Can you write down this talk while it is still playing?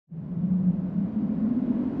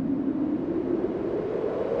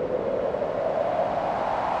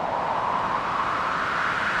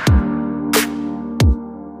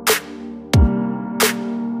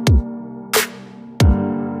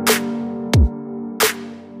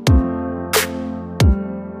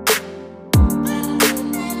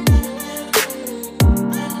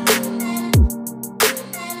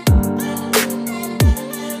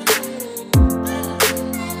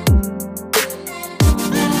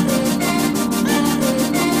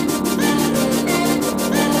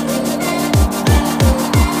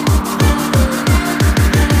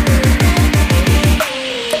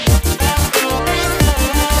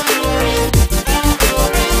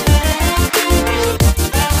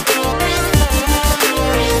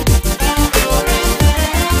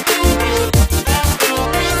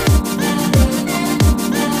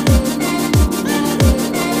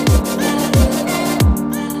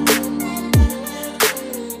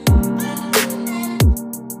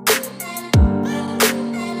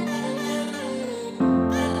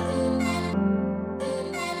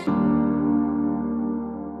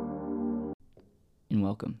And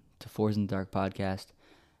welcome to Fours in the Dark podcast.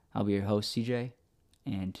 I'll be your host, CJ,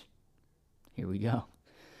 and here we go.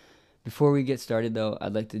 Before we get started, though,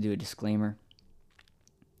 I'd like to do a disclaimer.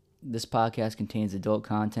 This podcast contains adult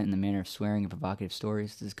content in the manner of swearing and provocative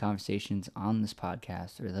stories. These conversations on this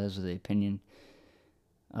podcast are those of the opinion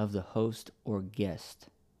of the host or guest.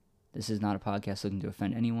 This is not a podcast looking to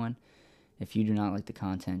offend anyone. If you do not like the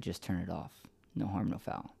content, just turn it off. No harm, no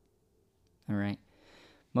foul. All right?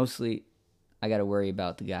 Mostly, I got to worry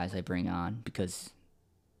about the guys I bring on because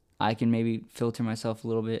I can maybe filter myself a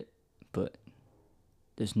little bit, but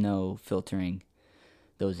there's no filtering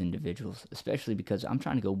those individuals, especially because I'm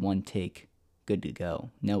trying to go one take, good to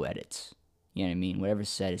go, no edits. You know what I mean? Whatever's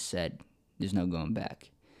said is said. There's no going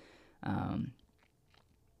back. And,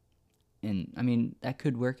 I mean, that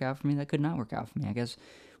could work out for me. That could not work out for me. I guess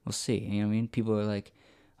we'll see. You know what I mean? People are like,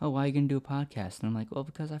 oh, why are you going to do a podcast? And I'm like, well,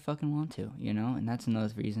 because I fucking want to, you know? And that's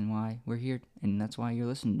another reason why we're here, and that's why you're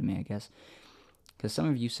listening to me, I guess. Because some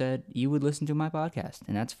of you said you would listen to my podcast,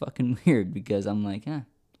 and that's fucking weird because I'm like,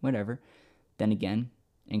 whatever. Then again,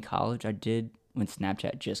 in college, I did, when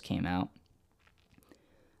Snapchat just came out,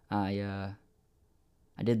 I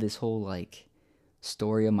did this whole, like,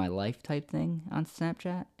 story of my life type thing on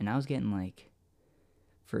Snapchat, and I was getting, like,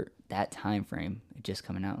 for that time frame, it just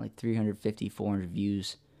coming out, like 350, 400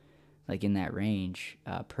 views, like in that range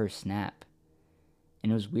per snap.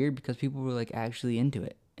 And it was weird because people were like actually into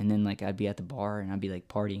it. And then like I'd be at the bar and I'd be like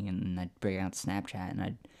partying and then I'd break out Snapchat and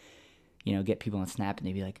I'd, you know, get people on Snap and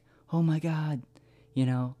they'd be like, oh my God, you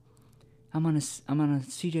know, I'm on a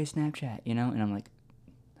CJ Snapchat, you know? And I'm like,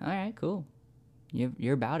 all right, cool.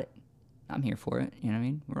 You're about it. I'm here for it. You know what I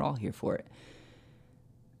mean? We're all here for it.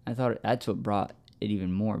 I thought that's what brought it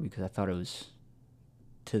even more because I thought it was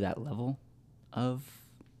to that level of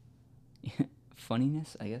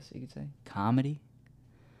funniness, I guess you could say, comedy.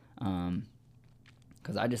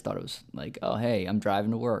 Because I just thought it was like, oh hey, I'm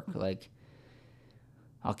driving to work, like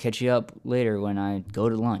I'll catch you up later when I go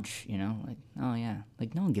to lunch, you know, like, oh yeah,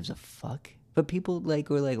 like no one gives a fuck, but people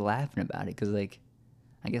like were like laughing about it because like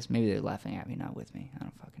I guess maybe they're laughing at me, not with me. I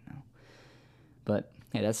don't fucking know. But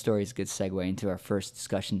hey, that story is a good segue into our first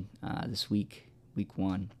discussion this week. Week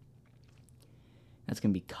 1. That's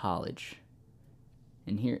going to be college.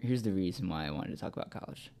 And here's the reason why I wanted to talk about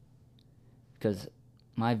college. Because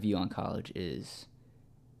my view on college is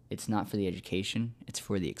it's not for the education, it's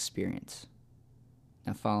for the experience.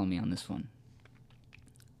 Now follow me on this one.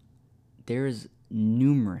 There's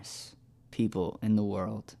numerous people in the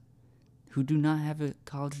world who do not have a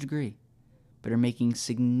college degree, but are making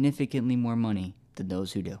significantly more money than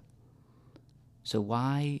those who do. So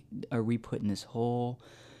why are we putting this whole,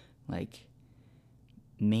 like,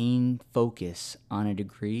 main focus on a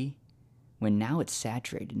degree when now it's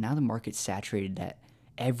saturated? Now the market's saturated that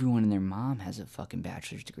everyone and their mom has a fucking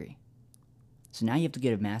bachelor's degree. So now you have to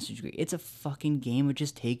get a master's degree. It's a fucking game of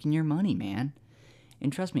just taking your money, man.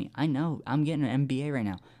 And trust me, I know. I'm getting an MBA right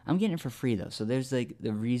now. I'm getting it for free, though. So there's, like,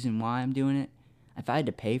 the reason why I'm doing it. If I had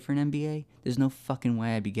to pay for an MBA, there's no fucking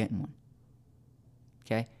way I'd be getting one.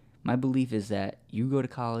 Okay? My belief is that you go to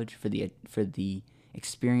college for the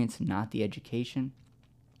experience, not the education.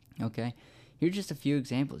 Okay? Here's just a few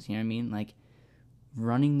examples, you know what I mean? Like,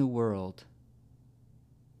 running the world.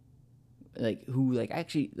 Like, who, like,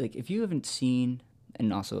 actually, like, if you haven't seen,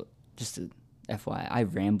 and also, just to FYI, I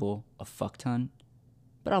ramble a fuck ton,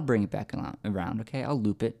 but I'll bring it back around, okay? I'll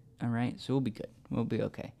loop it, all right? So we'll be good. We'll be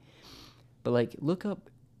okay. But, like, look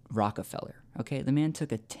up Rockefeller, okay? The man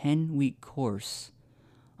took a 10-week course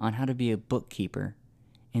on how to be a bookkeeper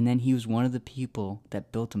And then he was one of the people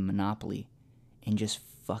that built a monopoly and just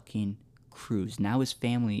fucking cruised. Now his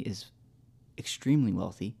family is extremely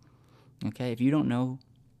wealthy. Okay, if you don't know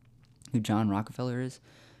who John Rockefeller is,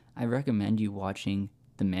 I recommend you watching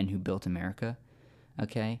The Men Who Built America.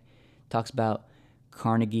 Okay, talks about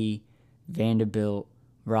Carnegie, Vanderbilt,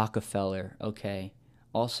 Rockefeller. Okay,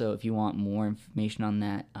 also if you want more information on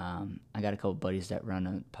that, I got a couple buddies that run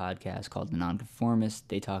a podcast called The Nonconformist.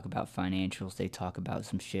 They talk about financials. They talk about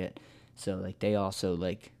some shit. So like they also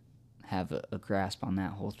like have a grasp on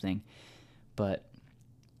that whole thing. But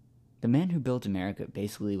The Man Who Built America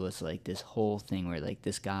basically was like this whole thing where like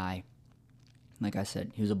this guy, like I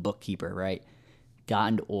said, he was a bookkeeper, right? Got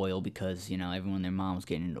into oil because, you know, everyone, their mom was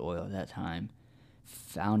getting into oil at that time.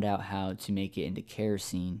 Found out how to make it into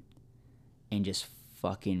kerosene and just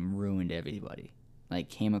fucking ruined everybody. Like,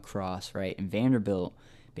 came across, right? And Vanderbilt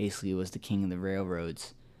basically was the king of the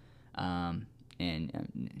railroads. And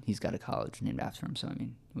he's got a college named after him, so I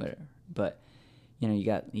mean, whatever. But, you know, you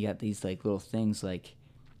got these, like, little things like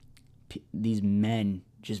these men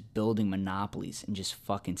just building monopolies and just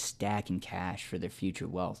fucking stacking cash for their future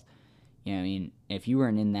wealth. You know what I mean? If you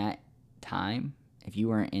weren't in that time, if you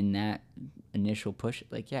weren't in that initial push,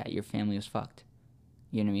 like, yeah, your family was fucked.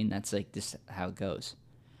 You know what I mean? That's like this how it goes.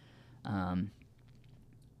 You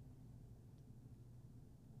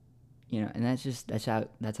know, and that's how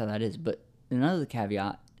that is. But another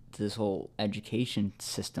caveat to this whole education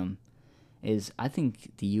system is I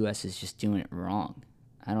think the U.S. is just doing it wrong.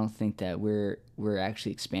 I don't think that we're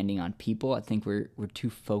actually expanding on people. I think we're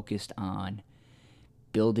too focused on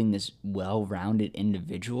building this well-rounded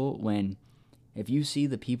individual, when if you see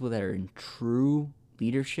the people that are in true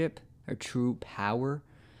leadership or true power,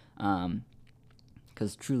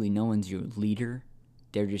 because truly no one's your leader,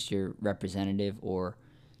 they're just your representative, or,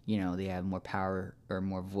 you know, they have more power or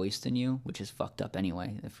more voice than you, which is fucked up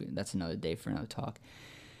anyway. That's another day for another talk,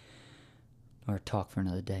 or talk for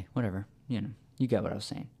another day, whatever. You know, you get what I was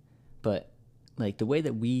saying. But like the way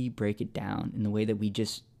that we break it down and the way that we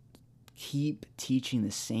just keep teaching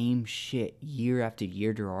the same shit year after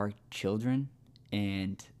year to our children,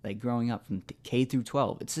 and like growing up from K through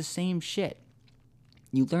 12, it's the same shit.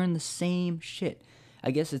 You learn the same shit.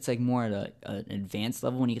 I guess it's like more at an advanced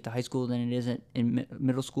level when you get to high school than it is in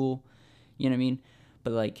middle school. You know what I mean?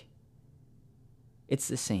 But like, it's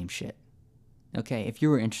the same shit. Okay? If you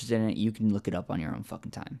were interested in it, you can look it up on your own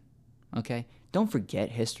fucking time. Okay? Don't forget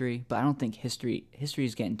history, but I don't think history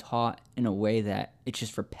is getting taught in a way that it's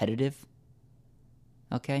just repetitive.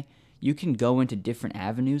 Okay? You can go into different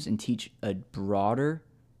avenues and teach a broader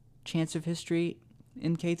chance of history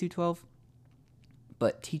in K through 12,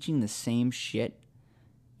 but teaching the same shit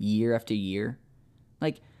year after year,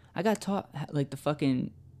 like I got taught like the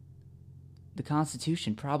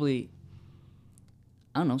Constitution probably,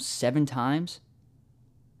 I don't know, 7 times.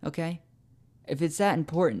 Okay? If it's that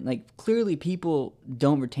important, like clearly people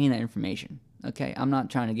don't retain that information. Okay? I'm not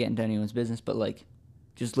trying to get into anyone's business, but like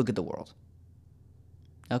just look at the world.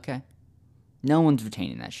 Okay? No one's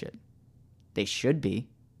retaining that shit. They should be,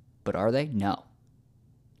 but are they? No.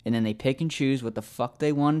 And then they pick and choose what the fuck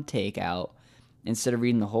they want to take out instead of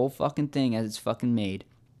reading the whole fucking thing as it's fucking made.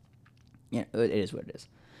 Yeah, it is what it is.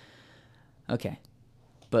 Okay.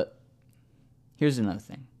 But here's another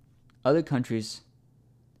thing. Other countries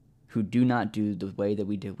who do not do the way that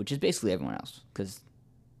we do, which is basically everyone else, because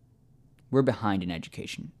we're behind in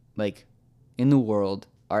education. Like, in the world,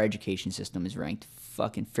 our education system is ranked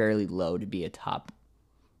fucking fairly low to be a top,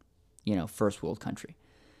 you know, first world country.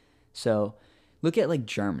 So, look at like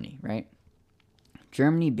Germany, right?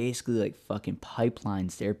 Germany basically like fucking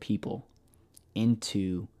pipelines their people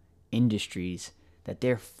into industries that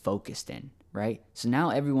they're focused in, right? So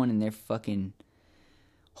now everyone in their fucking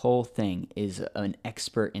whole thing is an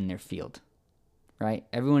expert in their field, right?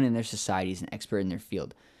 Everyone in their society is an expert in their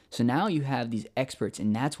field. So now you have these experts,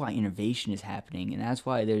 and that's why innovation is happening, and that's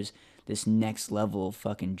why there's this next level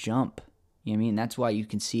fucking jump. You know what I mean? That's why you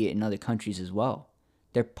can see it in other countries as well.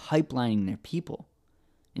 They're pipelining their people.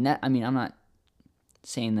 And that, I mean, I'm not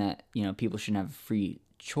saying that, you know, people shouldn't have a free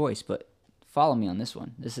choice, but follow me on this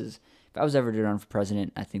one. This is, if I was ever to run for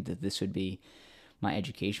president, I think that this would be my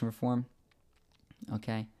education reform.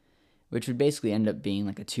 Okay? Which would basically end up being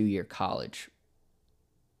like a 2-year college.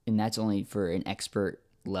 And that's only for an expert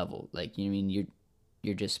level. Like, you know what I mean?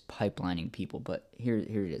 You're just pipelining people. But here it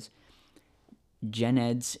is. Gen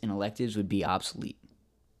eds and electives would be obsolete.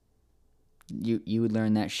 You would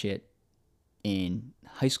learn that shit in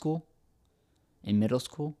high school, in middle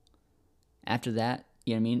school. After that,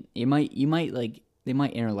 you know what I mean? You might like, they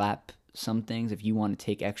might interlap some things if you want to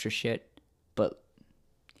take extra shit, but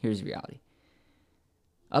here's the reality.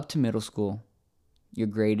 Up to middle school, you're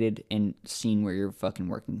graded and seen where you're fucking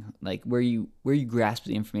working, like where you grasp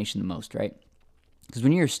the information the most, right? Because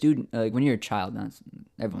when you're a student, like when you're a child,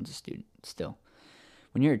 everyone's a student still.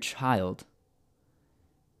 When you're a child,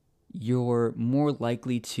 you're more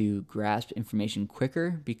likely to grasp information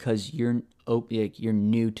quicker because you're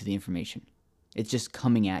new to the information. It's just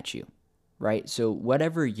coming at you, right? So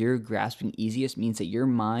whatever you're grasping easiest means that your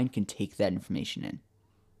mind can take that information in.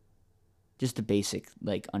 Just a basic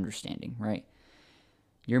like understanding, right?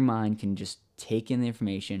 Your mind can just take in the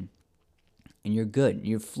information and you're good.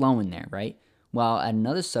 You're flowing there, right? While at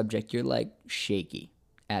another subject, you're like shaky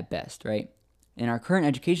at best, right? In our current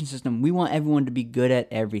education system, we want everyone to be good at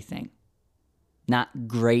everything, not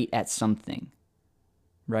great at something,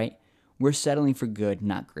 right? We're settling for good,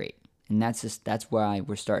 not great. And that's why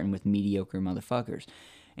we're starting with mediocre motherfuckers.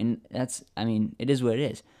 And it is what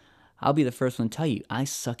it is. I'll be the first one to tell you, I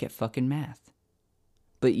suck at fucking math.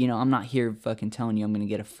 But, I'm not here fucking telling you I'm going to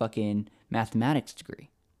get a fucking mathematics degree.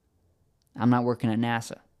 I'm not working at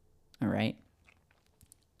NASA, all right?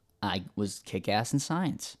 I was kick-ass in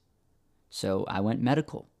science. So I went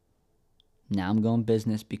medical. Now I'm going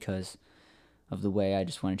business because of the way I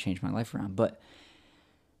just want to change my life around. But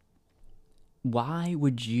why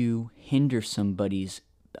would you hinder somebody's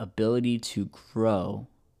ability to grow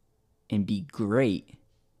and be great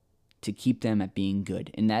to keep them at being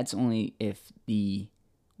good? And that's only if the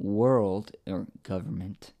world or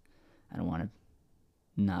government, I don't want to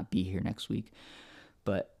not be here next week,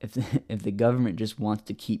 but if the government just wants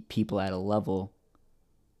to keep people at a level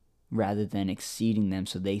rather than exceeding them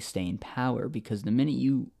so they stay in power, because the minute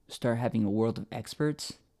you start having a world of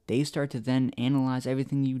experts, they start to then analyze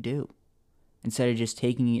everything you do instead of just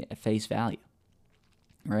taking it at face value,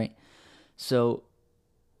 right? So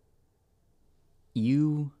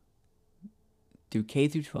you, through K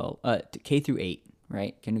through 8,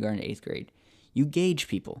 right, kindergarten to 8th grade, you gauge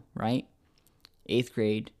people, right? 8th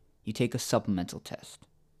grade, you take a supplemental test.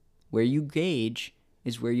 Where you gauge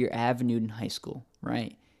is where you're avenued in high school,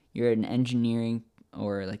 right? You're at an engineering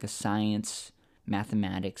or like a science,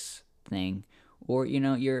 mathematics thing, or,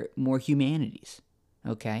 you're more humanities,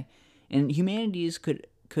 okay? And humanities could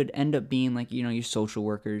end up being like, your social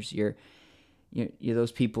workers, you're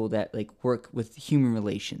those people that like work with human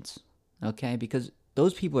relations, okay? Because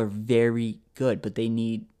those people are very good, but they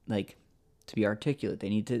need like to be articulate. They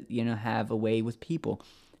need to, have a way with people.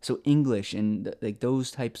 So English and like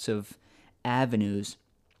those types of avenues,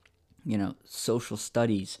 social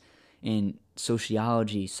studies and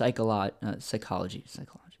sociology, psychology,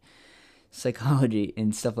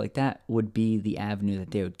 and stuff like that would be the avenue that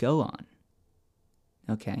they would go on.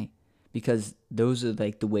 Okay? Because those are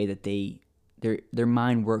like the way that their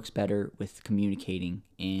mind works better with communicating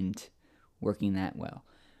and working that well.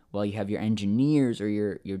 While you have your engineers or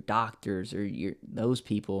your doctors or those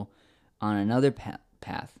people on another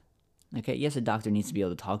path. Okay, yes, a doctor needs to be able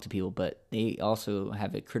to talk to people, but they also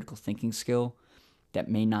have a critical thinking skill that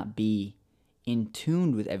may not be in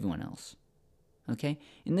tune with everyone else. Okay?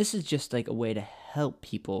 And this is just like a way to help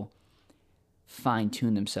people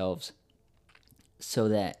fine-tune themselves so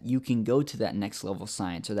that you can go to that next level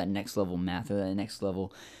science or that next level math or that next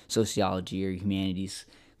level sociology or humanities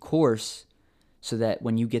course so that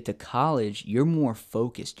when you get to college, you're more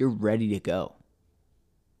focused. You're ready to go,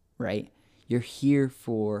 right? You're here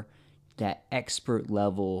for that expert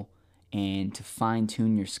level and to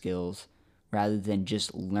fine-tune your skills rather than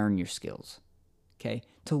just learn your skills, okay?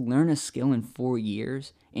 To learn a skill in 4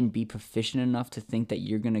 years and be proficient enough to think that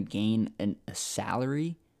you're going to gain a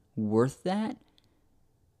salary worth that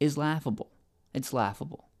is laughable. It's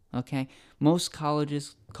laughable, okay? Most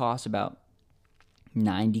colleges cost about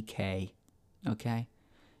 $90K, okay?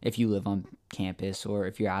 If you live on campus or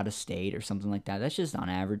if you're out of state or something like that. That's just on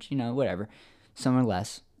average, whatever. Some are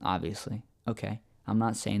less, obviously, okay? I'm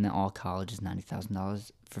not saying that all college is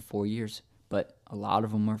 $90,000 for 4 years, but a lot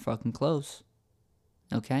of them are fucking close,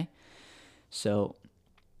 okay? So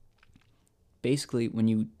basically, when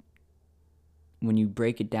you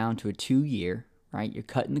break it down to a 2-year, right, you're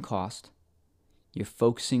cutting the cost. You're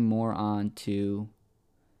focusing more on to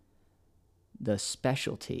the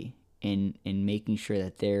specialty in making sure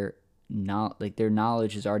that their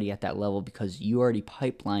knowledge is already at that level because you already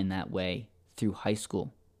pipeline that way through high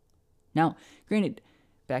school. Now, granted,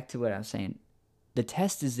 back to what I was saying, the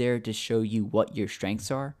test is there to show you what your strengths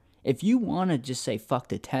are. If you want to just say fuck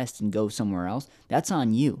the test and go somewhere else, that's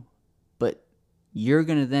on you. But you're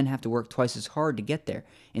going to then have to work twice as hard to get there.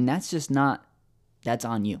 And that's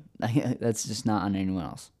on you. That's just not on anyone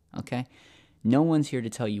else, okay? No one's here to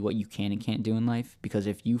tell you what you can and can't do in life because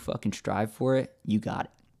if you fucking strive for it, you got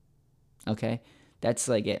it, okay? That's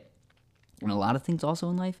like it. And a lot of things also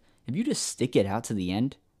in life, if you just stick it out to the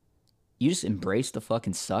end, you just embrace the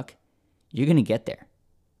fucking suck, you're going to get there.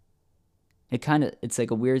 It's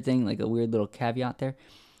like a weird thing, like a weird little caveat there.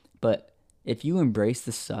 But if you embrace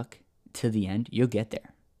the suck to the end, you'll get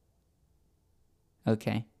there.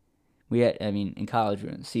 Okay? In college,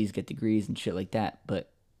 C's get degrees and shit like that.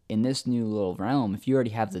 But in this new little realm, if you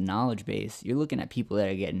already have the knowledge base, you're looking at people that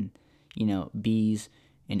are getting, B's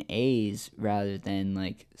and A's rather than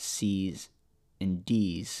like C's and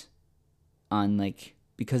D's on like,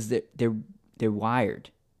 because they're wired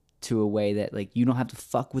to a way that like you don't have to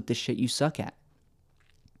fuck with the shit you suck at.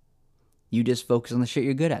 You just focus on the shit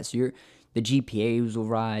you're good at. So the GPAs will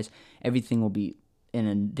rise, everything will be in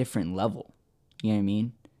a different level. You know what I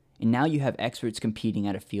mean? And now you have experts competing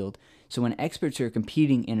at a field. So when experts are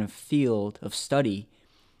competing in a field of study,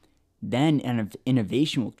 then an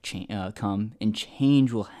innovation will come and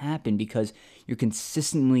change will happen because you're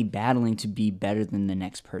consistently battling to be better than the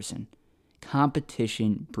next person.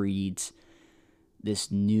 Competition breeds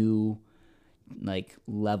this new like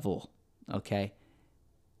level, okay?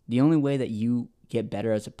 The only way that you get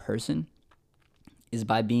better as a person is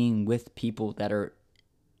by being with people that are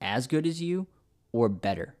as good as you or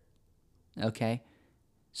better, okay?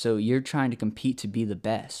 So you're trying to compete to be the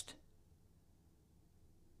best.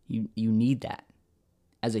 You need that.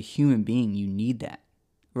 As a human being, you need that.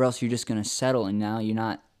 Or else you're just going to settle and now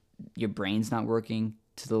your brain's not working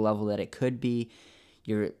to the level that it could be.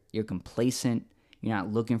 You're complacent. You're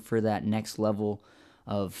not looking for that next level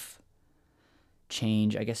of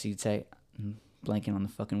change, I guess you could say. I'm blanking on the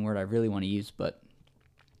fucking word I really want to use, but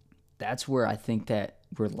that's where I think that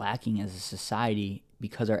we're lacking as a society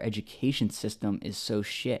because our education system is so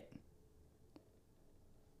shit.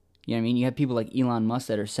 You know what I mean? You have people like Elon Musk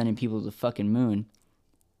that are sending people to the fucking moon,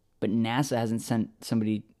 but NASA hasn't sent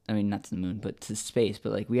somebody, not to the moon, but to space,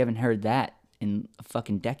 but like we haven't heard that in a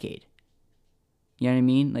fucking decade. You know what I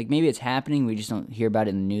mean? Like maybe it's happening, we just don't hear about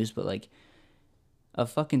it in the news, but like a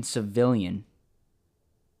fucking civilian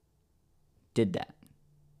did that.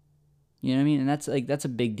 You know what I mean? And that's a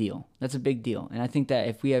big deal. That's a big deal. And I think that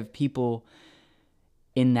if we have people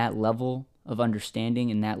in that level of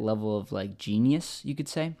understanding and that level of like genius, you could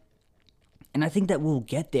say, and I think that we'll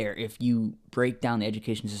get there if you break down the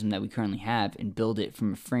education system that we currently have and build it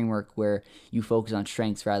from a framework where you focus on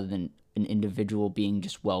strengths rather than an individual being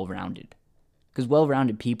just well-rounded. Because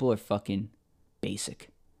well-rounded people are fucking basic.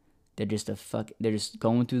 They're just they're just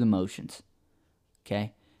going through the motions.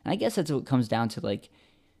 Okay? And I guess that's what it comes down to, like,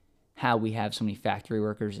 how we have so many factory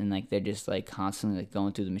workers and, like, they're just, like, constantly, like,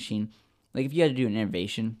 going through the machine. Like, if you had to do an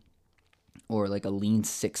innovation or, like, a Lean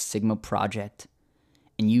Six Sigma project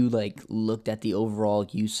and you, like, looked at the overall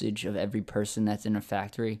usage of every person that's in a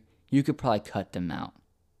factory, you could probably cut them out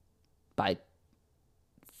by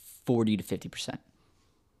 40 to 50%.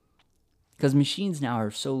 Because machines now are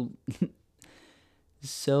so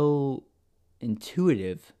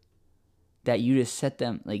intuitive that you just set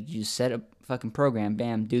them, like, you just set a fucking program,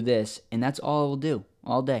 bam, do this, and that's all it will do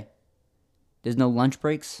all day. There's no lunch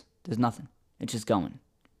breaks. There's nothing. It's just going,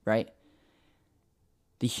 right?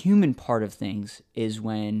 The human part of things is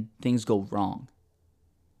when things go wrong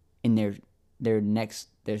and their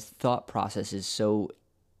thought process is so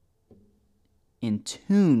in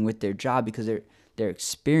tune with their job because their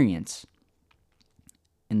experience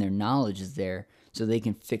and their knowledge is there so they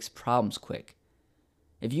can fix problems quick.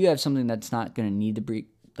 If you have something that's not going to need to be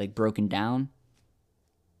like broken down,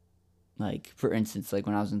 like for instance, like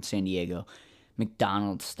when I was in San Diego,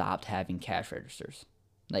 McDonald's stopped having cash registers.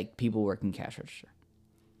 Like people working cash register.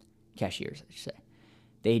 Cashiers, I should say.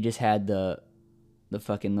 They just had the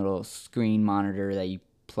fucking little screen monitor that you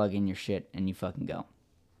plug in your shit and you fucking go.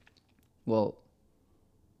 Well,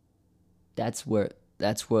 that's what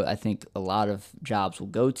I think a lot of jobs will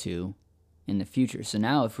go to in the future. So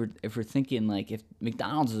now if we're thinking like if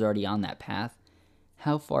McDonald's is already on that path,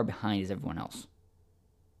 how far behind is everyone else?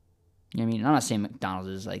 You know what I mean? I'm not saying McDonald's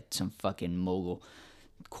is like some fucking mogul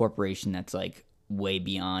corporation that's like way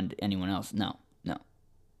beyond anyone else. No.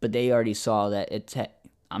 But they already saw that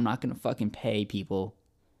I'm not going to fucking pay people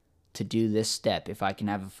to do this step if I can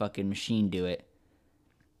have a fucking machine do it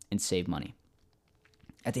and save money.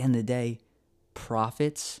 At the end of the day,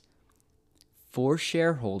 profits for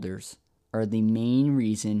shareholders are the main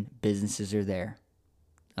reason businesses are there.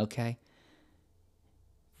 Okay?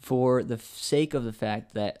 For the sake of the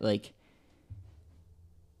fact that, like,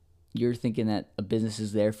 you're thinking that a business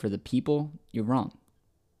is there for the people, you're wrong.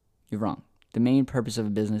 You're wrong. The main purpose of a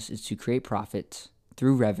business is to create profits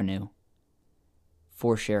through revenue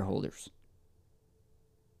for shareholders.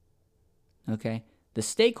 Okay? The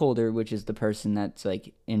stakeholder, which is the person that's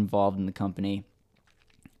like involved in the company,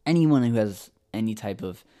 anyone who has any type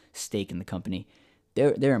of stake in the company,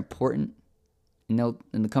 they're important, and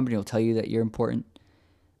the company will tell you that you're important,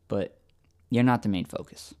 but you're not the main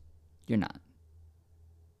focus. You're not.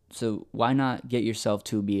 So why not get yourself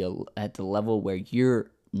to be at the level where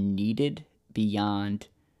you're needed beyond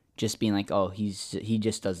just being like, oh, he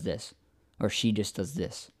just does this, or she just does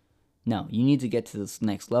this. No, you need to get to this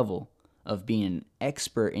next level of being an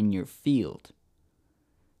expert in your field.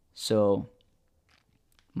 So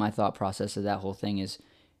my thought process of that whole thing is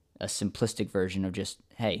a simplistic version of just,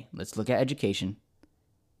 hey, let's look at education.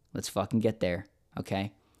 Let's fucking get there,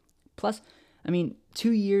 okay? Plus,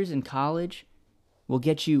 2 years in college will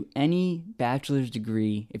get you any bachelor's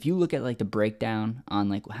degree. If you look at like the breakdown on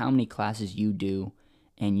like how many classes you do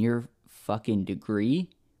and your fucking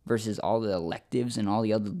degree versus all the electives and all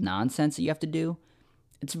the other nonsense that you have to do,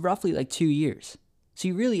 it's roughly like 2 years. So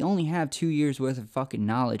you really only have 2 years worth of fucking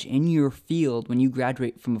knowledge in your field when you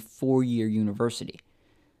graduate from a 4-year university.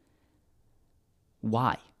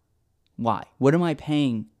 Why? What am I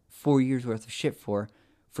paying 4 years worth of shit for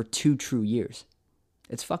 2 true years?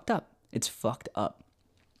 It's fucked up.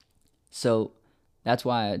 So that's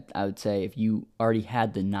why I would say if you already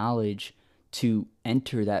had the knowledge to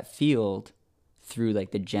enter that field through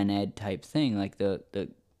like the gen ed type thing, like the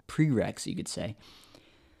prereqs, you could say,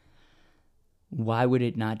 why would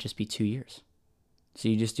it not just be 2 years? So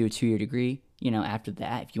you just do a 2-year degree. After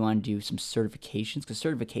that, if you want to do some certifications, because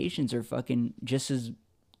certifications are fucking just as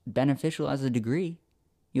beneficial as a degree.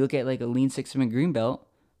 You look at like a Lean Six Sigma green belt,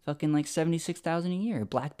 fucking like $76,000 a year.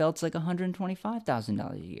 Black belt's like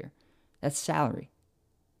 $125,000 a year. That's salary.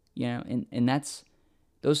 And that's,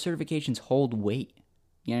 those certifications hold weight.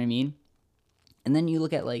 You know what I mean? And then you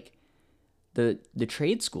look at like the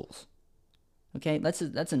trade schools. Okay, that's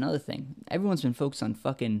another thing. Everyone's been focused on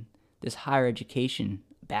fucking this higher education,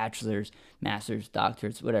 bachelor's, master's,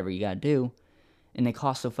 doctorates, whatever you gotta do, and they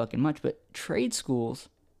cost so fucking much. But trade schools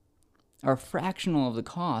are fractional of the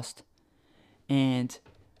cost, and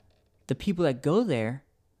the people that go there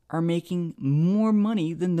are making more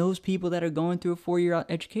money than those people that are going through a 4-year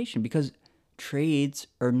education, because trades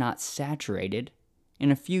are not saturated.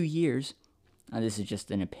 In a few years, this is just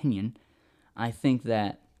an opinion, I think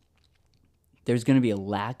that there's going to be a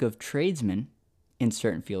lack of tradesmen in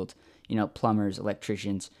certain fields, plumbers,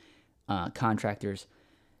 electricians, contractors,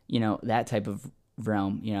 that type of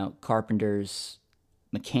realm, carpenters,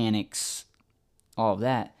 mechanics, all of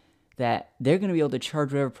that they're going to be able to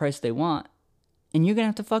charge whatever price they want, and you're going to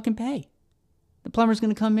have to fucking pay. The plumber's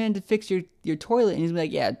going to come in to fix your toilet, and he's going to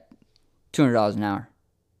be like, yeah, $200 an hour.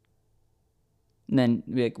 And then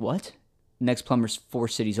be like, what? Next plumber's 4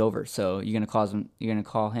 cities over, so you're going to call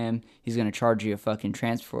him, he's going to charge you a fucking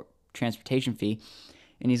transportation fee,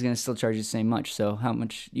 and he's going to still charge you the same much. So how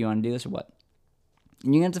much you want to do this or what?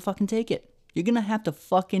 And you're going to have to fucking take it. You're going to have to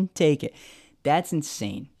fucking take it. That's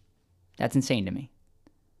insane. That's insane to me.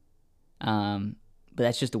 But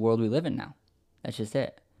that's just the world we live in now. That's just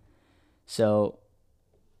it. So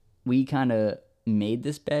we kind of made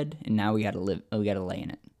this bed, and now we got to lay in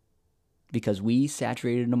it, because we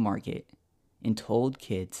saturated the market and told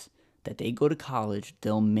kids that they go to college,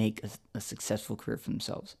 they'll make a successful career for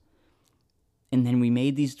themselves. And then we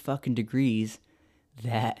made these fucking degrees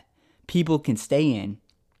that people can stay in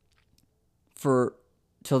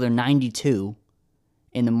till they're 92,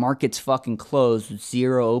 and the market's fucking closed with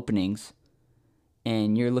 0 openings,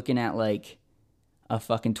 and you're looking at like a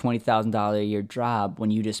fucking $20,000 a year job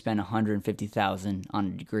when you just spent $150,000 on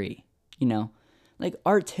a degree. Like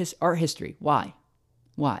art history. Why?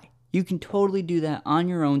 You can totally do that on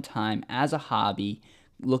your own time as a hobby,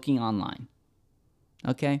 looking online.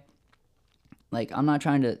 Okay? Like, I'm not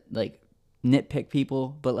trying to like nitpick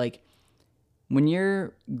people, but like when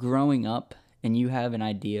you're growing up and you have an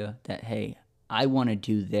idea that, hey, I want to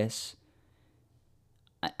do this,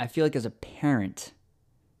 I feel like as a parent,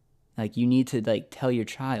 like you need to like tell your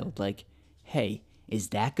child, like, hey, is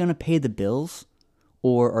that going to pay the bills?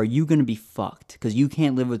 Or are you going to be fucked because you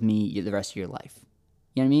can't live with me the rest of your life?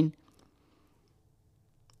 You know what I mean?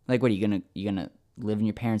 Like, what, are you gonna live in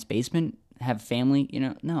your parents' basement? Have family?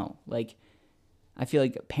 No. Like, I feel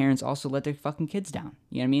like parents also let their fucking kids down.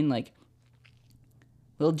 You know what I mean? Like,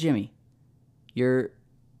 little Jimmy,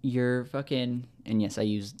 you're fucking, and yes,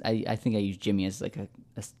 I think I use Jimmy as like a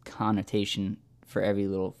connotation for every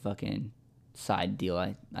little fucking side deal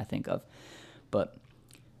I think of. But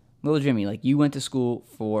little Jimmy, like, you went to school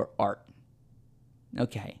for art.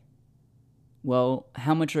 Okay. Well,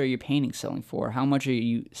 how much are your paintings selling for? How much are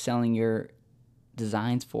you selling your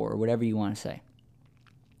designs for, or whatever you want to say?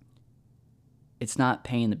 it's not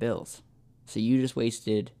paying the bills. So you just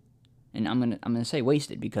wasted, and I'm gonna say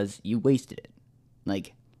wasted because you wasted it.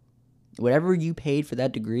 Like, whatever you paid for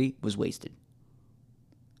that degree was wasted.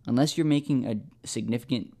 Unless you're making a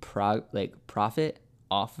significant profit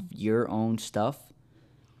off of your own stuff,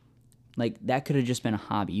 like that could have just been a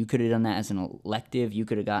hobby. You could have done that as an elective. You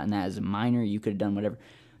could have gotten that as a minor. You could have done whatever.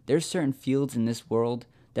 There's certain fields in this world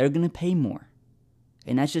that are going to pay more.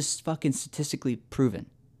 And that's just fucking statistically proven.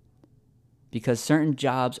 Because certain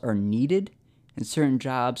jobs are needed and certain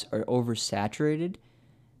jobs are oversaturated.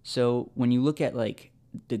 So when you look at like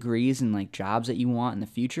degrees and like jobs that you want in the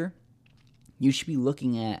future, you should be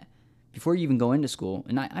looking at, before you even go into school,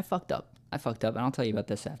 and I fucked up, and I'll tell you about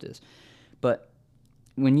this after this. But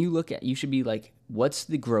when you look at, you should be like, what's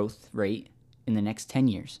the growth rate in the next 10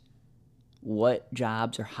 years? What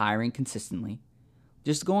jobs are hiring consistently?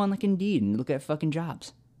 Just go on like Indeed and look at fucking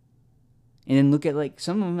jobs. And then look at like,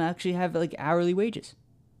 some of them actually have like hourly wages.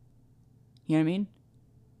 You know what I mean?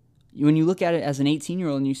 When you look at it as an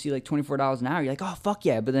 18-year-old and you see like $24 an hour, you're like, oh, fuck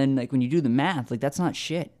yeah. But then like when you do the math, like that's not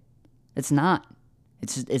shit. It's not.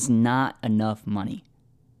 It's not enough money.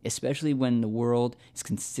 Especially when the world is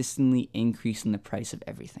consistently increasing the price of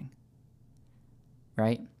everything.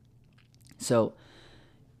 Right? So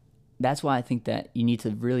that's why I think that you need to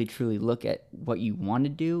really truly look at what you want to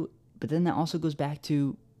do. But then that also goes back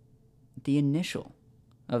to the initial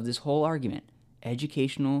of this whole argument.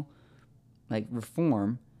 Educational like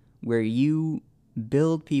reform, where you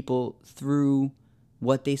build people through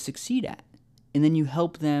what they succeed at. And then you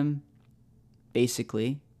help them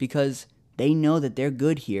basically because they know that they're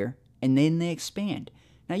good here, and then they expand.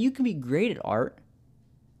 Now you can be great at art,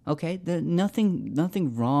 okay? There's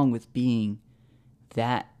nothing wrong with being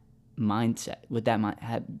that mindset, with that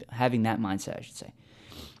having that mindset, I should say,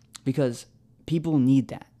 because people need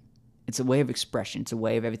that. It's a way of expression. It's a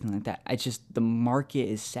way of everything like that. It's just the market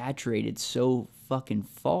is saturated so fucking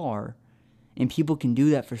far, and people can do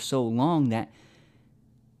that for so long that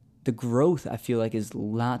the growth, I feel like, is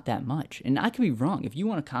not that much. And I could be wrong. If you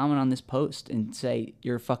want to comment on this post and say,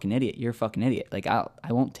 you're a fucking idiot, you're a fucking idiot. Like, I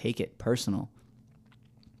won't take it personal.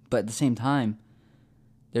 But at the same time,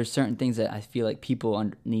 there's certain things that I feel like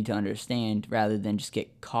people need to understand rather than just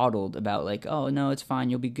get coddled about like, oh, no, it's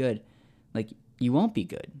fine, you'll be good. Like, you won't be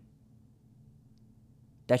good.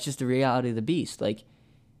 That's just the reality of the beast. Like,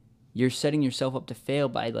 you're setting yourself up to fail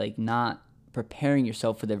by, like, not preparing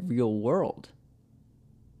yourself for the real world.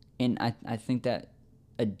 And I think that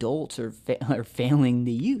adults are failing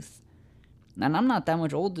the youth. And I'm not that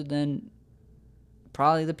much older than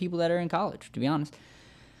probably the people that are in college, to be honest.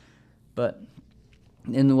 But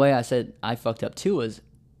in the way I said I fucked up too was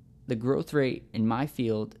the growth rate in my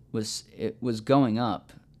field was going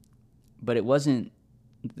up, but it wasn't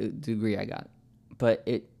the degree I got. But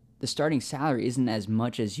the starting salary isn't as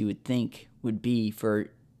much as you would think would be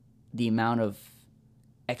for the amount of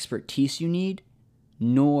expertise you need,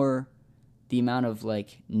 nor the amount of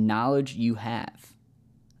like knowledge you have.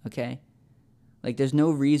 Okay? Like, there's no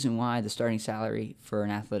reason why the starting salary for an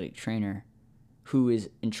athletic trainer who is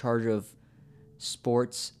in charge of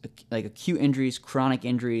sports, like acute injuries, chronic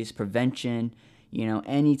injuries, prevention,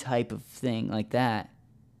 any type of thing like that,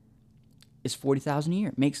 is $40,000 a year.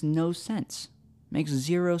 It makes no sense. It makes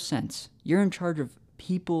zero sense. You're in charge of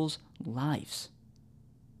people's lives.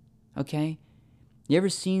 Okay? You ever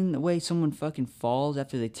seen the way someone fucking falls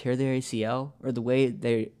after they tear their ACL, or the way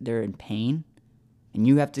they're in pain, and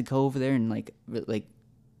you have to go over there and like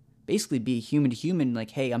basically be human to human,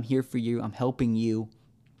 like, hey, I'm here for you, I'm helping you,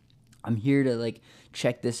 I'm here to like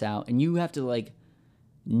check this out, and you have to like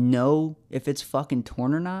know if it's fucking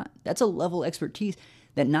torn or not. That's a level of expertise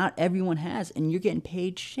that not everyone has, and you're getting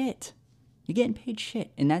paid shit.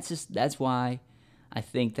 And that's why I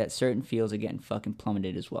think that certain fields are getting fucking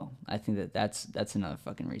plummeted as well. I think that's another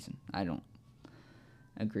fucking reason. I don't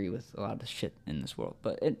agree with a lot of the shit in this world,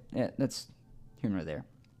 but that's here nor there.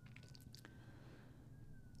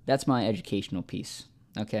 That's my educational piece,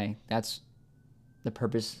 okay? That's the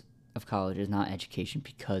purpose of college, is not education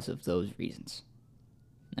because of those reasons,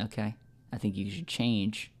 okay? I think you should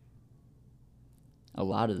change a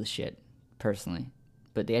lot of the shit, personally.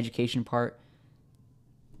 But the education part,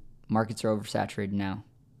 markets are oversaturated now.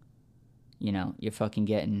 You're fucking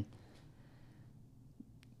getting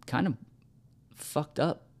kind of fucked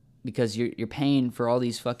up because you're paying for all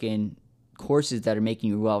these fucking courses that are making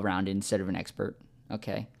you well-rounded instead of an expert,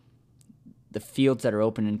 okay? The fields that are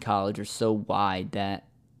open in college are so wide that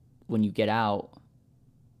when you get out,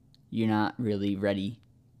 you're not really ready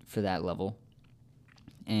for that level.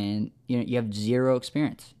 And you have zero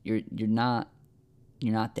experience. You're not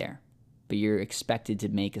there, but you're expected to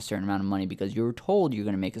make a certain amount of money because you were told you're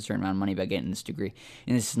going to make a certain amount of money by getting this degree.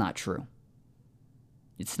 And this is not true.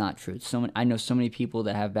 It's not true. I know so many people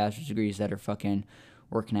that have bachelor's degrees that are fucking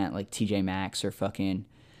working at like TJ Maxx or fucking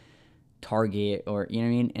Target, or, you know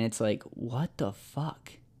what I mean? And it's like, what the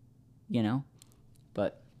fuck? You know?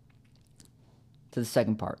 But to the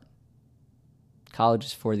second part, college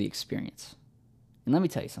is for the experience. And let me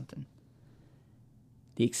tell you something.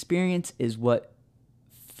 The experience is what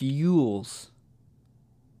fuels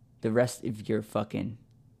the rest of your fucking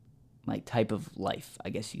like type of life, I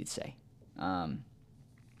guess you could say. And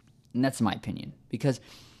that's my opinion. Because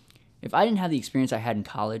if I didn't have the experience I had in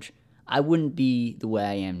college, I wouldn't be the way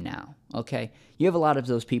I am now, okay? You have a lot of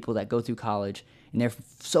those people that go through college and they're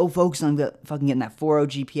so focused on fucking getting that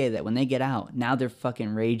 4.0 GPA that when they get out, now they're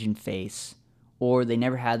fucking raging face, or they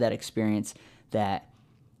never had that experience that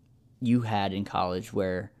you had in college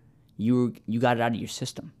where you got it out of your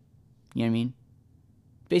system. You know what I mean?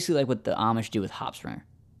 Basically like what the Amish do with Hopspringer.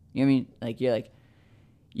 You know what I mean? Like, you're like,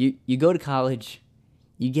 you go to college,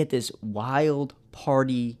 you get this wild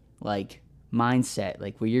party, like, mindset,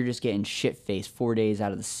 like, where you're just getting shit-faced 4 days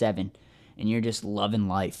out of the 7, and you're just loving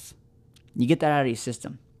life. You get that out of your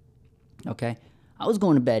system, okay? I was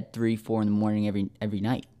going to bed 3, 4 in the morning every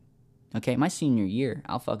night, okay? My senior year,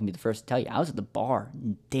 I'll fucking be the first to tell you, I was at the bar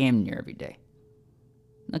damn near every day.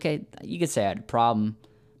 Okay, you could say I had a problem,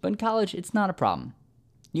 but in college, it's not a problem.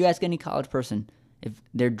 You ask any college person if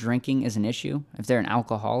their drinking is an issue, if they're an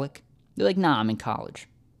alcoholic, they're like, nah, I'm in college.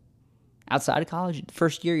 Outside of college, the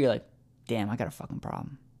first year, you're like, damn, I got a fucking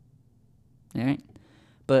problem. All right?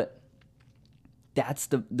 But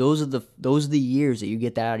those are the years that you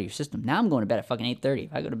get that out of your system. Now I'm going to bed at fucking 8:30.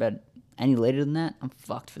 If I go to bed any later than that, I'm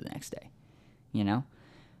fucked for the next day. You know?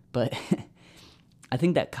 But I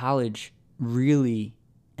think that college really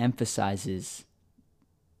emphasizes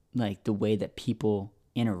like the way that people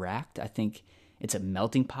interact. I think it's a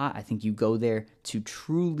melting pot. I think you go there to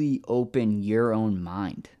truly open your own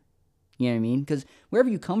mind. You know what I mean? Because wherever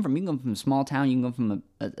you come from a small town, you can come from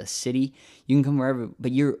a city, you can come wherever,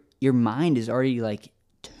 but your mind is already like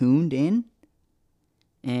tuned in.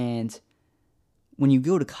 And when you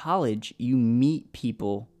go to college, you meet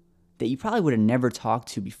people that you probably would have never talked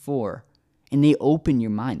to before, and they open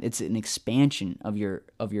your mind. It's an expansion of your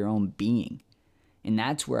own being. And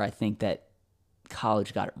that's where I think that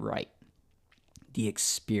college got it right. The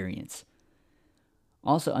experience.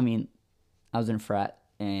 Also, I mean, I was in a frat,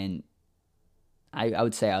 and I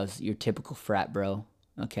would say I was your typical frat bro,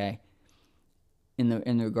 okay? In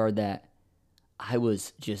the regard that I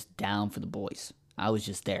was just down for the boys. I was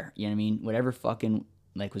just there, you know what I mean? Whatever fucking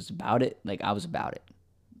like was about it, like I was about it.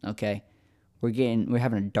 Okay? We're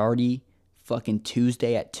having a darty fucking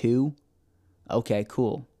Tuesday at 2. Okay,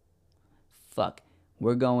 cool. Fuck.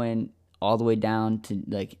 We're going all the way down to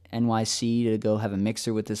like NYC to go have a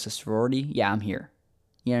mixer with this sorority. Yeah, I'm here.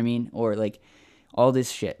 You know what I mean? Or like all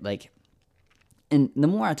this shit, like. And the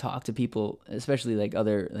more I talk to people, especially like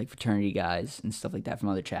other like fraternity guys and stuff like that from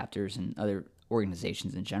other chapters and other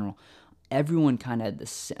organizations in general, everyone kind of had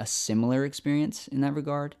a similar experience in that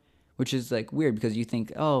regard, which is like weird because you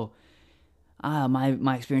think,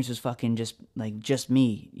 my experience was fucking just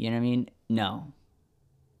me. You know what I mean? No.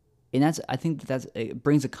 And I think it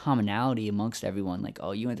brings a commonality amongst everyone. Like,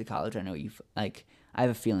 oh, you went to college. I know you. Like, I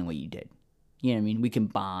have a feeling what you did. You know what I mean? We can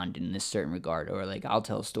bond in this certain regard, or like I'll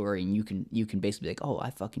tell a story and you can basically be like, oh,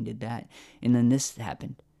 I fucking did that, and then this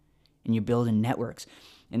happened, and you're building networks,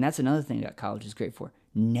 and that's another thing that college is great for,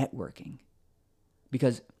 networking,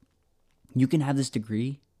 because you can have this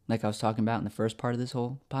degree like I was talking about in the first part of this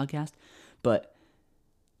whole podcast, but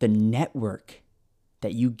the network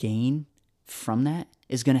that you gain from that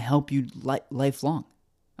is going to help you lifelong.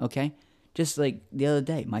 Okay, just like the other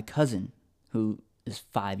day, my cousin who is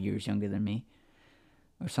 5 years younger than me,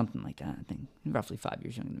 or something like that. I think roughly 5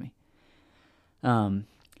 years younger than me.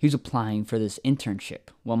 He was applying for this internship.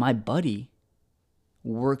 Well, my buddy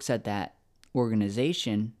works at that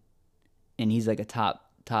organization, and he's like a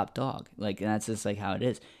top dog. Like, and that's just like how it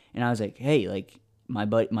is. And I was like, hey, like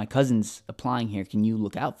my cousin's applying here. Can you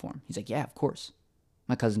look out for him? He's like, yeah, of course.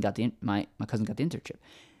 My cousin got the internship.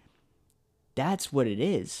 That's what it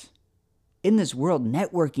is. In this world,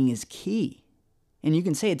 networking is key. And you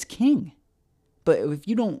can say it's king. But if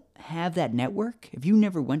you don't have that network, if you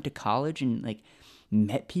never went to college and like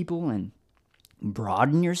met people and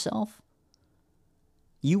broaden yourself,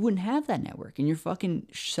 you wouldn't have that network. And you're fucking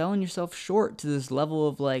selling yourself short to this level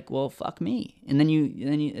of like, well, fuck me. And then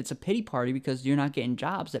it's a pity party because you're not getting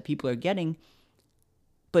jobs that people are getting.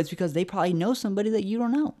 But it's because they probably know somebody that you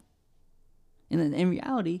don't know. And in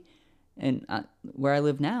reality, and where I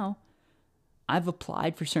live now, I've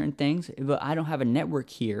applied for certain things, but I don't have a network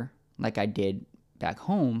here like I did back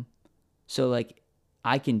home. So like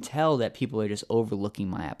I can tell that people are just overlooking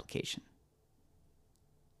my application.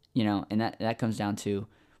 And that comes down to,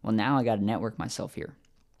 well, now I got to network myself here.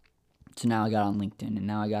 So now I got on LinkedIn, and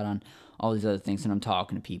now I got on all these other things, and I'm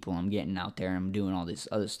talking to people, I'm getting out there, and I'm doing all this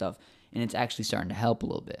other stuff, and it's actually starting to help a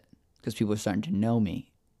little bit because people are starting to know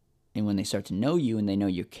me. And when they start to know you and they know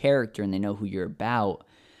your character and they know who you're about,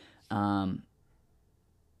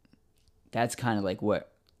 that's kind of like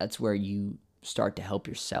that's where you start to help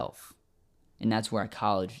yourself. And that's where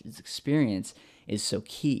college experience is so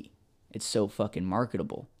key. It's so fucking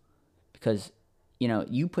marketable because,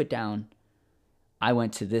 you put down, I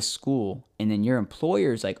went to this school, and then your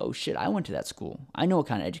employer's like, oh shit, I went to that school. I know what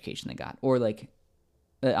kind of education they got. Or like,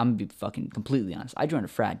 I'm gonna be fucking completely honest. I joined a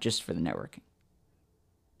frat just for the networking.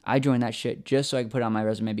 I joined that shit just so I could put it on my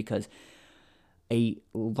resume because a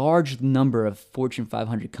large number of Fortune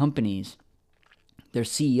 500 companies, their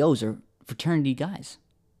CEOs are fraternity guys.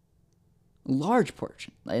 A large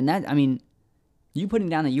portion. And that, you putting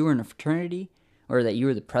down that you were in a fraternity or that you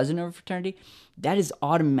were the president of a fraternity, that is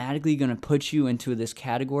automatically going to put you into this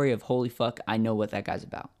category of, holy fuck, I know what that guy's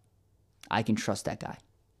about. I can trust that guy.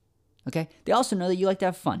 Okay? They also know that you like to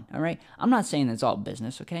have fun, all right? I'm not saying it's all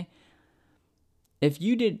business, okay? I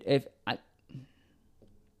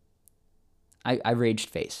raged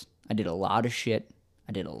face. I did a lot of shit.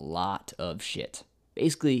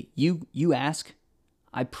 Basically, you ask,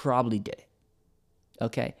 I probably did it.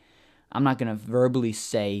 Okay? I'm not going to verbally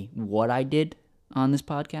say what I did on this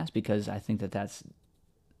podcast because I think that that's,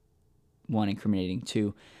 one, incriminating.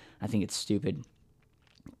 Two, I think it's stupid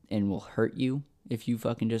and will hurt you if you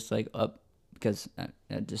fucking just because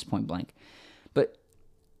at this point blank. But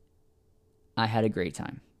I had a great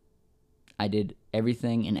time. I did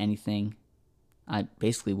everything and anything I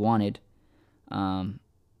basically wanted. And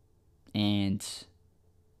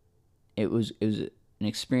it was an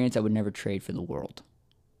experience I would never trade for the world.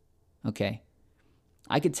 Okay?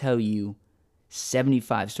 I could tell you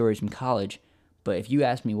 75 stories from college, but if you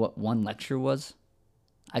asked me what one lecture was,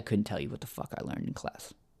 I couldn't tell you what the fuck I learned in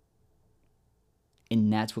class.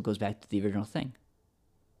 And that's what goes back to the original thing.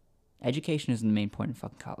 Education isn't the main point in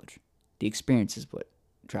fucking college. The experience is what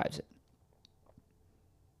drives it.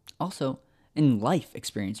 Also, in life,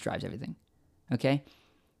 experience drives everything. Okay?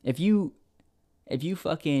 If you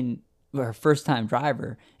fucking are a first-time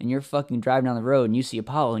driver and you're fucking driving down the road and you see a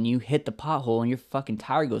pothole and you hit the pothole and your fucking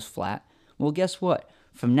tire goes flat, well, guess what?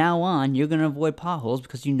 From now on, you're going to avoid potholes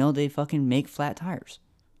because you know they fucking make flat tires.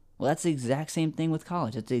 Well, that's the exact same thing with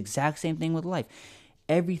college. That's the exact same thing with life.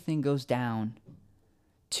 Everything goes down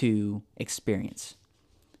to experience.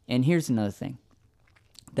 And here's another thing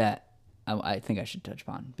that I think I should touch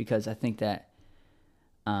upon, because I think that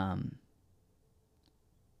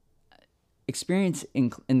experience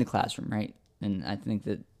in the classroom, right? And I think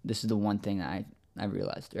that this is the one thing that I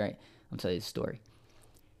realized, right? I'll tell you the story.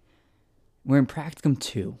 We're in practicum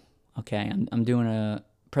 2, okay? I'm doing a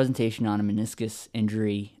presentation on a meniscus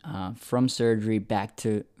injury from surgery back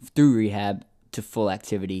through rehab to full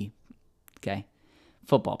activity, okay?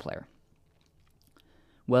 Football player.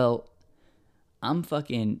 Well, I'm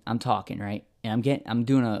talking, right? And I'm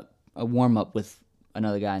doing a warm-up with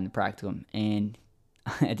another guy in the practicum, and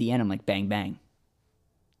at the end I'm like, bang, bang.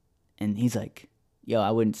 And he's like, yo, I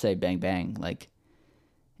wouldn't say bang, bang, like,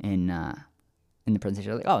 in the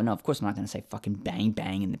presentation. I'm like, oh, no, of course I'm not going to say fucking bang,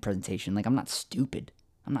 bang in the presentation. Like, I'm not stupid.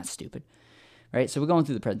 Right? So we're going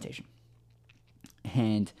through the presentation.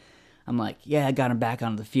 And I'm like, yeah, I got him back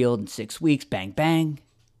onto the field in 6 weeks, bang, bang.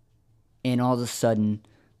 And all of a sudden,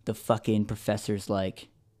 the fucking professor's like,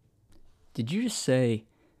 did you just say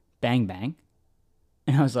bang, bang?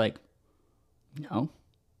 And I was like, no.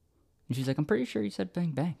 And she's like, I'm pretty sure you said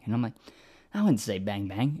bang, bang. And I'm like, I wouldn't say bang,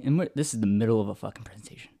 bang. And this is the middle of a fucking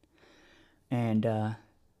presentation. And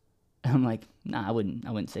I'm like, nah, I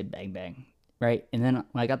wouldn't say bang, bang. Right? And then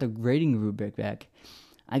when I got the grading rubric back,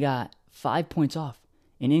 I got 5 points off.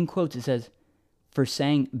 And in quotes, it says, for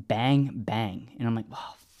saying bang, bang. And I'm like,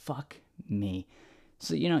 oh, fuck me.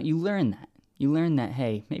 So, you learn that. You learn that,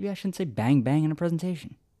 hey, maybe I shouldn't say bang, bang in a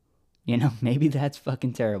presentation. Maybe that's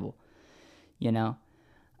fucking terrible.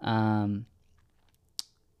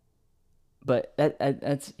 But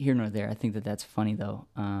that's here nor there. I think that's funny, though.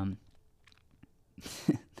 That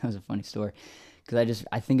was a funny story. Because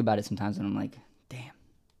I think about it sometimes and I'm like, damn.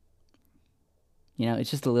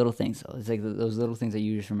 It's just the little things, though. It's like those little things that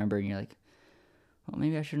you just remember and you're like, well,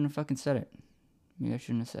 maybe I shouldn't have fucking said it. Maybe I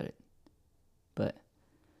shouldn't have said it. But,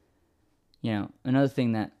 another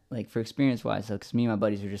thing that, like, for experience-wise, because me and my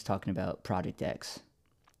buddies were just talking about Project X.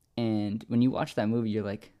 And when you watch that movie, you're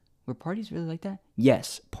like, were parties really like that?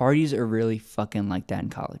 Yes, parties are really fucking like that in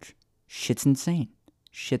college. Shit's insane.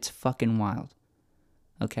 Shit's fucking wild.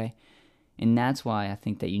 Okay? And that's why I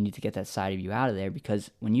think that you need to get that side of you out of there,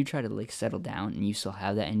 because when you try to like settle down and you still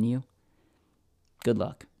have that in you, good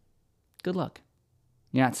luck. Good luck.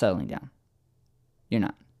 You're not settling down. You're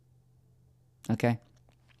not. Okay?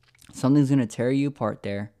 Something's going to tear you apart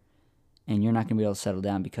there, and you're not going to be able to settle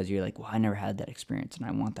down because you're like, well, I never had that experience, and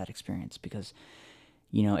I want that experience because,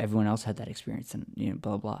 you know, everyone else had that experience, and, you know,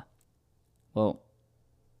 blah, blah. Well,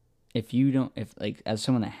 if as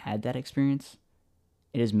someone that had that experience,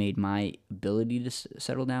 it has made my ability to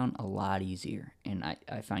settle down a lot easier, and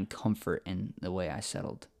I find comfort in the way I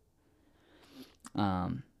settled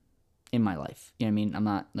in my life. You know what I mean? I'm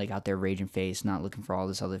not like out there raging face, not looking for all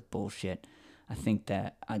this other bullshit. I think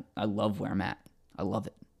that I love where I'm at. I love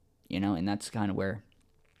it, you know, and that's kind of where,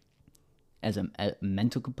 as a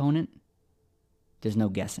mental component, there's no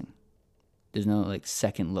guessing. There's no like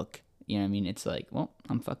second look. You know what I mean? It's like, well,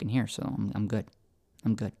 I'm fucking here, so I'm good.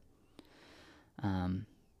 I'm good.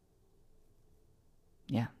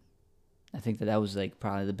 Yeah, I think that was like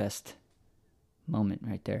probably the best moment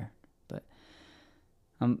right there. But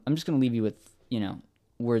I'm just gonna leave you with, you know,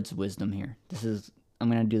 words of wisdom here. I'm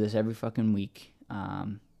gonna do this every fucking week.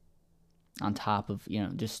 On top of, you know,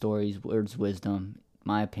 just stories, words of wisdom,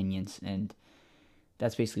 my opinions, and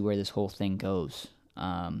that's basically where this whole thing goes.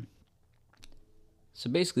 So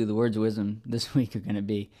basically, the words of wisdom this week are gonna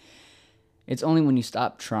be: it's only when you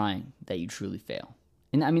stop trying that you truly fail.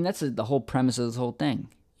 And I mean, that's the whole premise of this whole thing.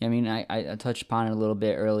 I mean, I touched upon it a little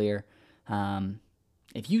bit earlier.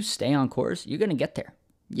 If you stay on course, you're going to get there.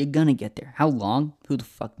 You're going to get there. How long? Who the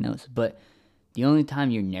fuck knows? But the only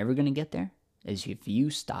time you're never going to get there is if you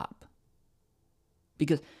stop.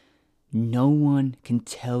 Because no one can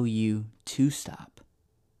tell you to stop.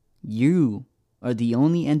 You are the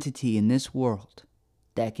only entity in this world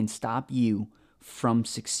that can stop you from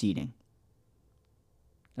succeeding.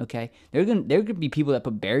 Okay? There could be people that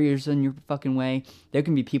put barriers in your fucking way. There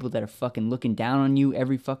can be people that are fucking looking down on you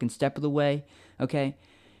every fucking step of the way. Okay?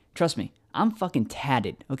 Trust me, I'm fucking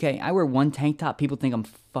tatted. Okay? I wear one tank top. People think I'm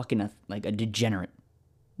fucking like a degenerate.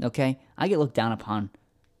 Okay? I get looked down upon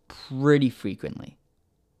pretty frequently.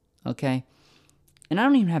 Okay? And I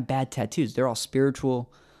don't even have bad tattoos. They're all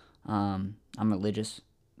spiritual. I'm religious.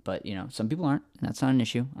 But, you know, some people aren't. And that's not an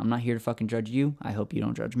issue. I'm not here to fucking judge you. I hope you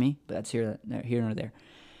don't judge me. But that's here nor there.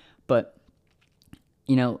 But,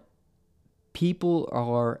 you know, people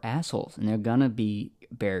are assholes, and they're going to be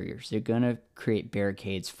barriers. They're going to create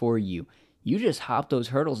barricades for you. You just hop those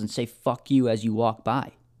hurdles and say fuck you as you walk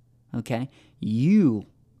by, okay? You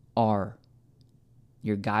are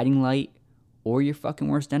your guiding light or your fucking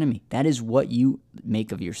worst enemy. That is what you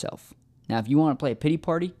make of yourself. Now, if you want to play a pity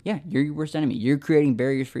party, yeah, you're your worst enemy. You're creating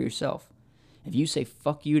barriers for yourself. If you say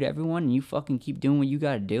fuck you to everyone and you fucking keep doing what you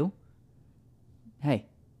got to do, hey,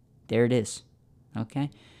 there it is, okay?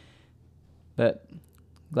 But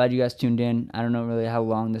glad you guys tuned in. I don't know really how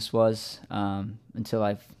long this was until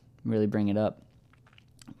I really bring it up.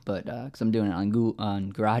 But because I'm doing it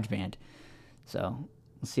on GarageBand. So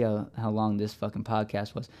we'll see how long this fucking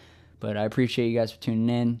podcast was. But I appreciate you guys for tuning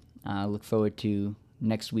in. I look forward to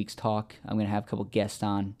next week's talk. I'm going to have a couple guests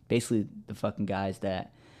on. Basically the fucking guys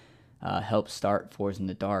that helped start Forza in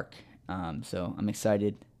the Dark. So I'm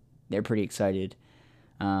excited. They're pretty excited.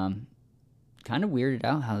 Kind of weirded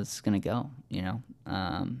out how this is going to go, you know.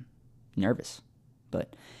 Nervous.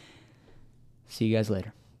 But see you guys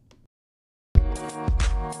later.